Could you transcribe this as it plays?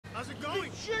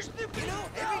You know,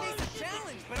 every day's a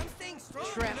challenge, but I'm staying strong.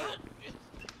 Trevor,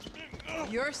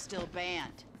 you're still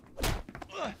banned.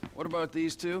 What about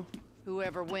these two?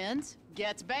 Whoever wins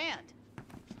gets banned.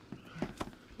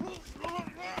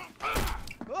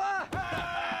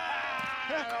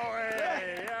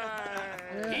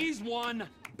 He's one.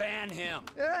 Ban him.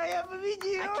 I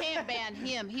can't ban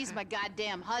him. He's my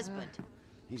goddamn husband.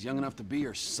 He's young enough to be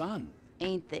your son.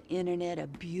 Ain't the internet a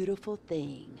beautiful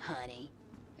thing, honey?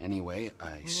 Anyway,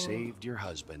 I saved your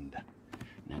husband.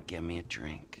 Now get me a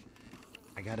drink.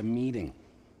 I got a meeting.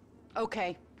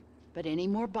 Okay, but any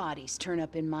more bodies turn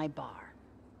up in my bar,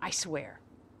 I swear,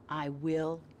 I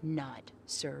will not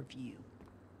serve you.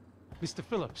 Mr.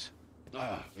 Phillips.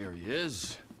 Ah, here he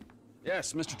is.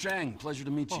 Yes, Mr. Chang, pleasure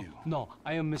to meet you. No,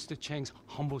 I am Mr. Chang's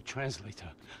humble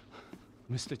translator.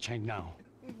 Mr. Chang now.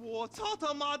 我操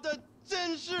他妈的，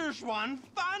真是爽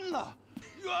翻了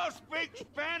You all speak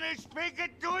Spanish, speak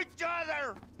it to each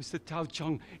other! Mr. Tao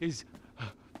Chung is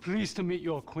pleased to meet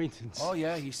your acquaintance. Oh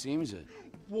yeah, he seems it.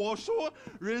 我说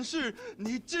人事，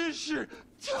你真是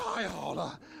太好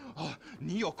了啊！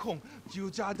你有空就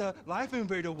加的来分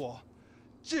配的我，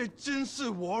这真是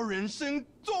我人生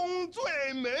中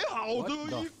最美好的 What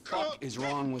the 一刻。 fuck is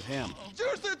wrong with him?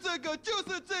 就是这个，就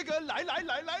是这个，来来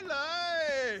来来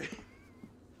来。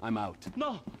 I'm out.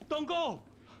 No, don't go!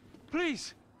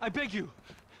 Please, I beg you.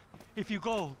 If you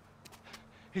go,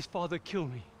 his father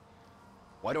killed me.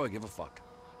 Why do I give a fuck?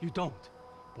 You don't.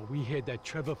 But we hear that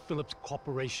Trevor Phillips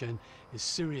Corporation is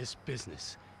serious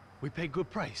business. We pay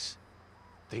good price.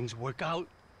 Things work out,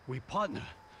 we partner,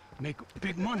 make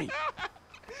big money.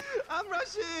 I'm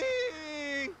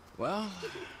rushing. Well,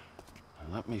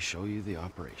 let me show you the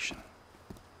operation.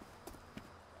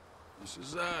 This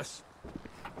is us.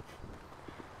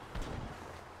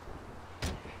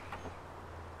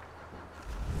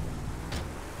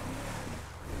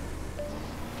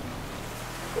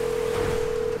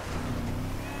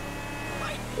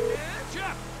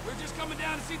 Coming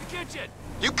down to see the kitchen.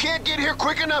 You can't get here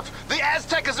quick enough. The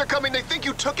Aztecas are coming. They think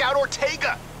you took out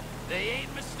Ortega. They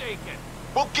ain't mistaken.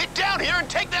 Well, get down here and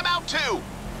take them out too.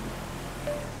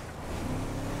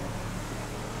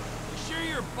 You sure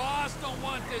your boss don't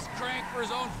want this crank for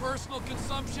his own personal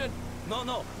consumption?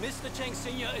 No, Mr. Chang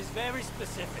Sr. is very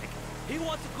specific. He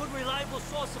wants a good, reliable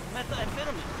source of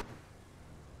methamphetamine.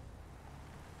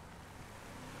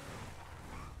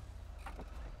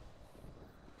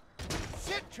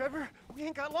 Trevor, we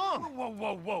ain't got long.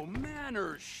 Whoa,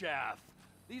 manners, chef.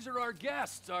 These are our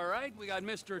guests, all right? We got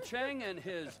Mr. Chang and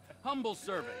his humble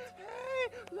servant. Hey,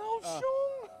 Lao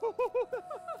Shung.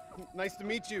 Nice to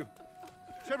meet you.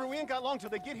 Trevor, we ain't got long till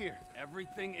they get here.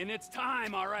 Everything in its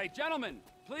time, all right. Gentlemen,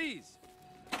 please,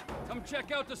 come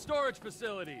check out the storage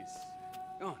facilities.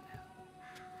 Go on now.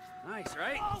 Nice,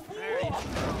 right? There you go.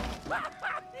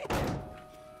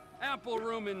 Ample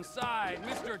room inside.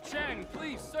 Mr. Chang,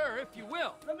 please, sir, if you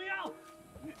will. Let me out!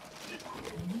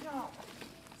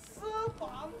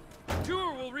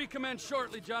 Tour will recommence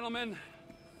shortly, gentlemen.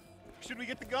 Should we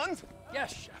get the guns?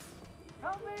 Yes, chef.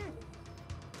 Help me!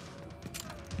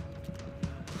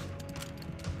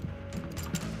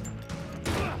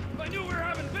 If I knew we were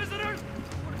having visitors,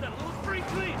 would have done a little spring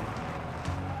clean.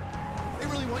 They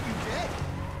really want you dead.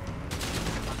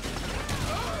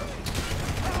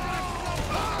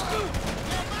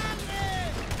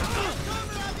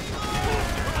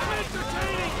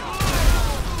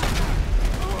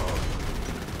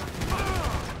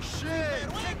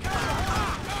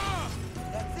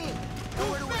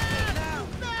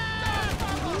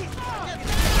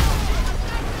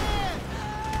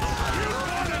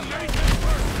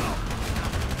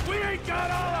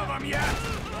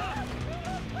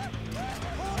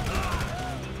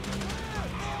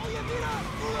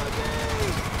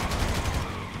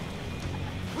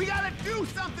 We gotta do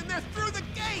something! They're through the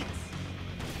gates!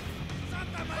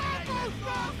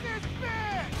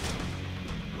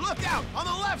 Look out! On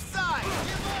the left side!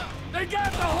 They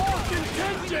got the whole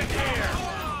contingent here!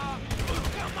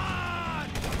 Come on!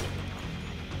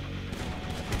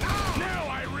 Now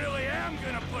I really am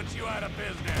gonna put you out of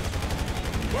business!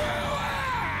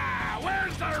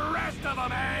 Where's the rest of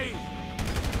them, eh?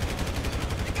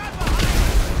 They got behind us!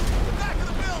 The back of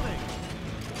the building!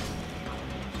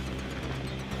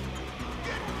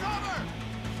 Get cover!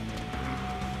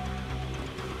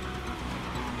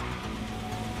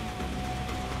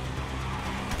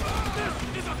 This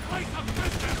is a place of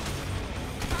business!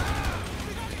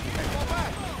 Hey, fall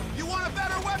back! You want a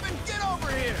better weapon? Get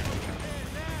over here!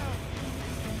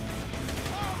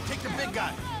 Take the big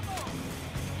guy.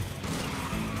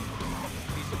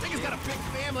 He's got a big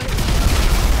family.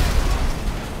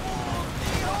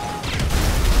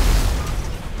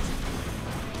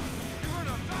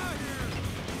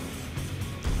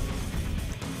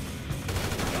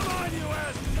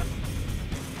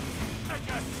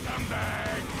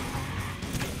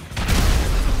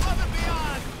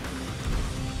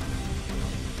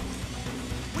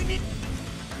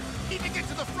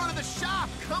 the shop!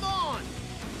 Come on!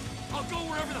 I'll go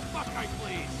wherever the fuck I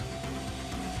please.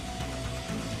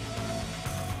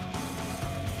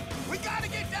 We gotta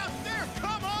get downstairs!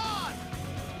 Come on!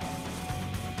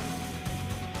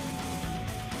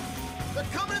 They're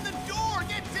coming in the door!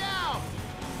 Get down!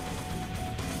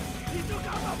 He took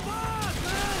out the boss,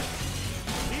 man!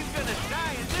 He's gonna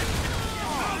die in this...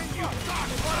 Oh, you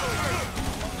cocksucker!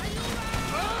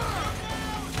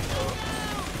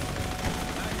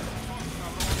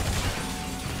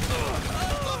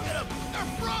 Look at them!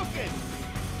 They're broken!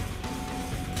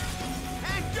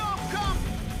 And don't come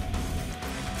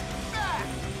back!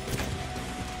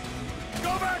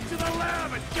 Go back to the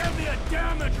lab and give me a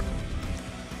damage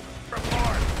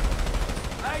report.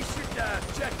 I should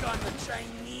check on the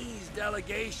Chinese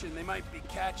delegation. They might be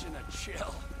catching a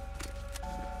chill.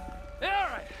 Yeah,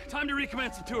 all right. Time to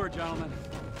recommence the tour, gentlemen.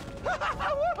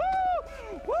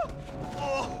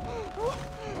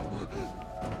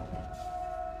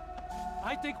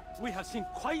 I think we have seen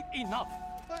quite enough.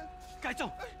 改正。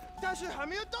但是还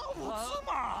没有到5次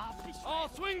嘛。 I'll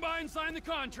swing by and sign the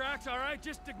contracts, all right?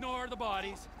 Just ignore the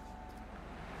bodies.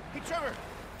 Hey, Trevor,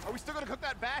 are we still gonna cook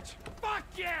that batch? Fuck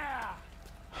yeah!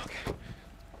 Okay.